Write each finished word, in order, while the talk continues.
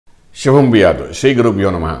శుభం బియాదు శ్రీ గురుభ్యో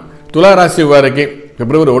నమః. తులా రాశి వారికి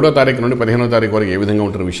ఫిబ్రవరి 1వ తారీఖు నుండి 15వ తారీఖు వరకు ఏ విధంగా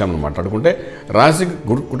ఉంటున్న విషయాన్ని మాట్లాడుకుంటే, రాశి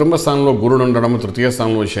కుటుంబ స్థానంలో గురుడు ఉండడం, తృతీయ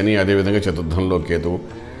స్థానంలో శని, అదేవిధంగా చతుర్థంలో కేతువు,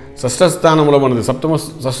 షష్ఠ స్థానంలో మనది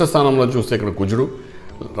షష్ఠ స్థానంలో చూస్తే ఇక్కడ కుజుడు,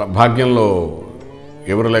 భాగ్యంలో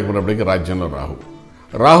ఎవరు లేకపోయినప్పటికీ రాజ్యంలో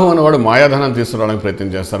రాహు అనేవాడు మాయాధనం తీసుకురావడానికి ప్రయత్నం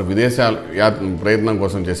చేస్తారు. విదేశాల ప్రయత్నం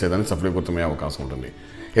కోసం చేసేదాన్ని సఫలీకృతమయ్యే అవకాశం ఉంటుంది.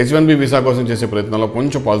 H1B వీసా కోసం చేసే ప్రయత్నంలో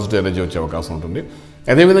కొంచెం పాజిటివ్ ఎనర్జీ వచ్చే అవకాశం ఉంటుంది.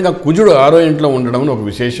 అదేవిధంగా కుజుడు 6వ ఇంట్లో ఉండడం ఒక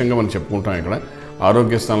విశేషంగా మనం చెప్పుకుంటాం. ఇక్కడ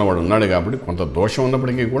ఆరోగ్య స్థానంలో వాడు ఉన్నాడు కాబట్టి కొంత దోషం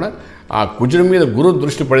ఉన్నప్పటికీ కూడా ఆ కుజుడి మీద గురు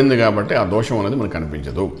దృష్టి పడింది కాబట్టి ఆ దోషం అనేది మనకు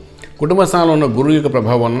కనిపించదు. కుటుంబ స్థానంలో ఉన్న గురువు యొక్క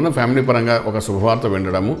ప్రభావం వలన ఫ్యామిలీ పరంగా ఒక శుభవార్త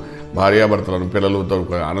వినడము, భార్యాభర్తలను పిల్లలతో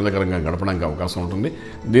ఆనందకరంగా గడపడానికి అవకాశం ఉంటుంది.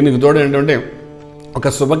 దీనికి తోడు ఏంటంటే ఒక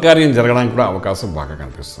శుభకార్యం జరగడానికి కూడా అవకాశం బాగా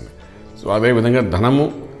కనిపిస్తుంది. సో అదేవిధంగా ధనము,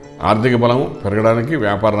 ఆర్థిక బలము పెరగడానికి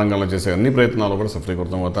వ్యాపార రంగంలో చేసే అన్ని ప్రయత్నాలు కూడా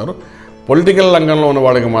సఫలీకృతం అవుతారు. పొలిటికల్ రంగంలో ఉన్న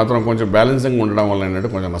వాళ్ళకి మాత్రం కొంచెం బ్యాలెన్సింగ్ ఉండడం వల్ల ఏంటంటే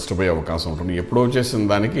కొంచెం నష్టపోయే అవకాశం ఉంటుంది. ఎప్పుడో చేసిన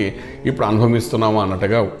దానికి ఇప్పుడు అనుభవిస్తున్నామా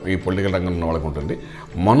అన్నట్టుగా ఈ పొలిటికల్ రంగంలో ఉన్న వాళ్ళకి ఉంటుంది.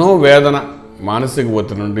 మనోవేదన, మానసిక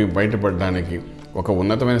ఒత్తిడి నుండి బయటపడడానికి, ఒక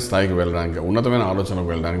ఉన్నతమైన స్థాయికి వెళ్ళడానికి, ఉన్నతమైన ఆలోచనకు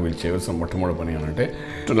వెళ్ళడానికి వీళ్ళు చేయవలసిన మొట్టమొదటి పని అంటే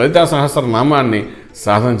లలితా సహస్రనామాన్ని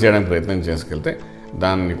సాధన చేయడానికి ప్రయత్నం చేసుకెళ్తే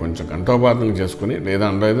దాన్ని కొంచెం కంఠోపాతం చేసుకుని లేదా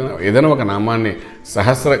ఏదైనా ఒక నామాన్ని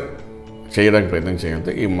సహస్ర చేయడానికి ప్రయత్నం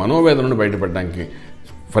చేయగలిగితే ఈ మనోవేదన నుండి బయటపడడానికి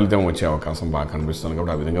ఫలితం వచ్చే అవకాశం బాగా కనిపిస్తుంది.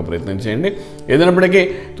 కాబట్టి ఆ విధంగా ప్రయత్నం చేయండి. ఏదైనప్పటికీ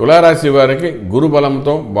తులారాశి వారికి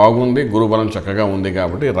గురుబలంతో బాగుంది, గురుబలం చక్కగా ఉంది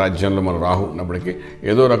కాబట్టి రాజ్యంలో మన రాహు ఉన్నప్పటికీ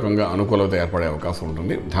ఏదో రకంగా అనుకూలత ఏర్పడే అవకాశం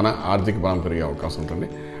ఉంటుంది. ధన ఆర్థిక బలం పెరిగే అవకాశం ఉంటుంది.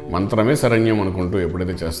 మంత్రమే శరణ్యం అనుకుంటూ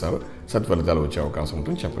ఎప్పుడైతే చేస్తారో సత్ఫలితాలు వచ్చే అవకాశం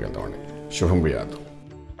ఉంటుంది చెప్పగలుగుతామండి. శుభం బియాదు.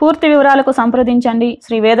 పూర్తి వివరాలకు సంప్రదించండి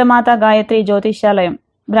శ్రీ వేదమాత గాయత్రి జ్యోతిష్యాలయం,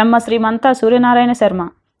 బ్రహ్మ శ్రీ మంతా సూర్యనారాయణ శర్మ,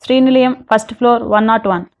 శ్రీ నిలయం, first floor,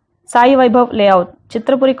 101, Sai Vaibhav layout,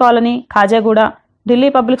 Chitrapuri colony, Khajaguda, Delhi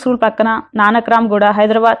public school పక్కన, నానక్రామ్గుడ,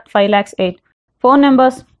 హైదరాబాద్ 5,08,000. Phone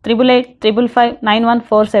numbers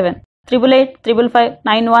 8885559147,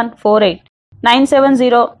 8855559148,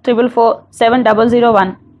 9704447001,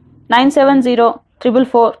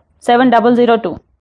 9704447002.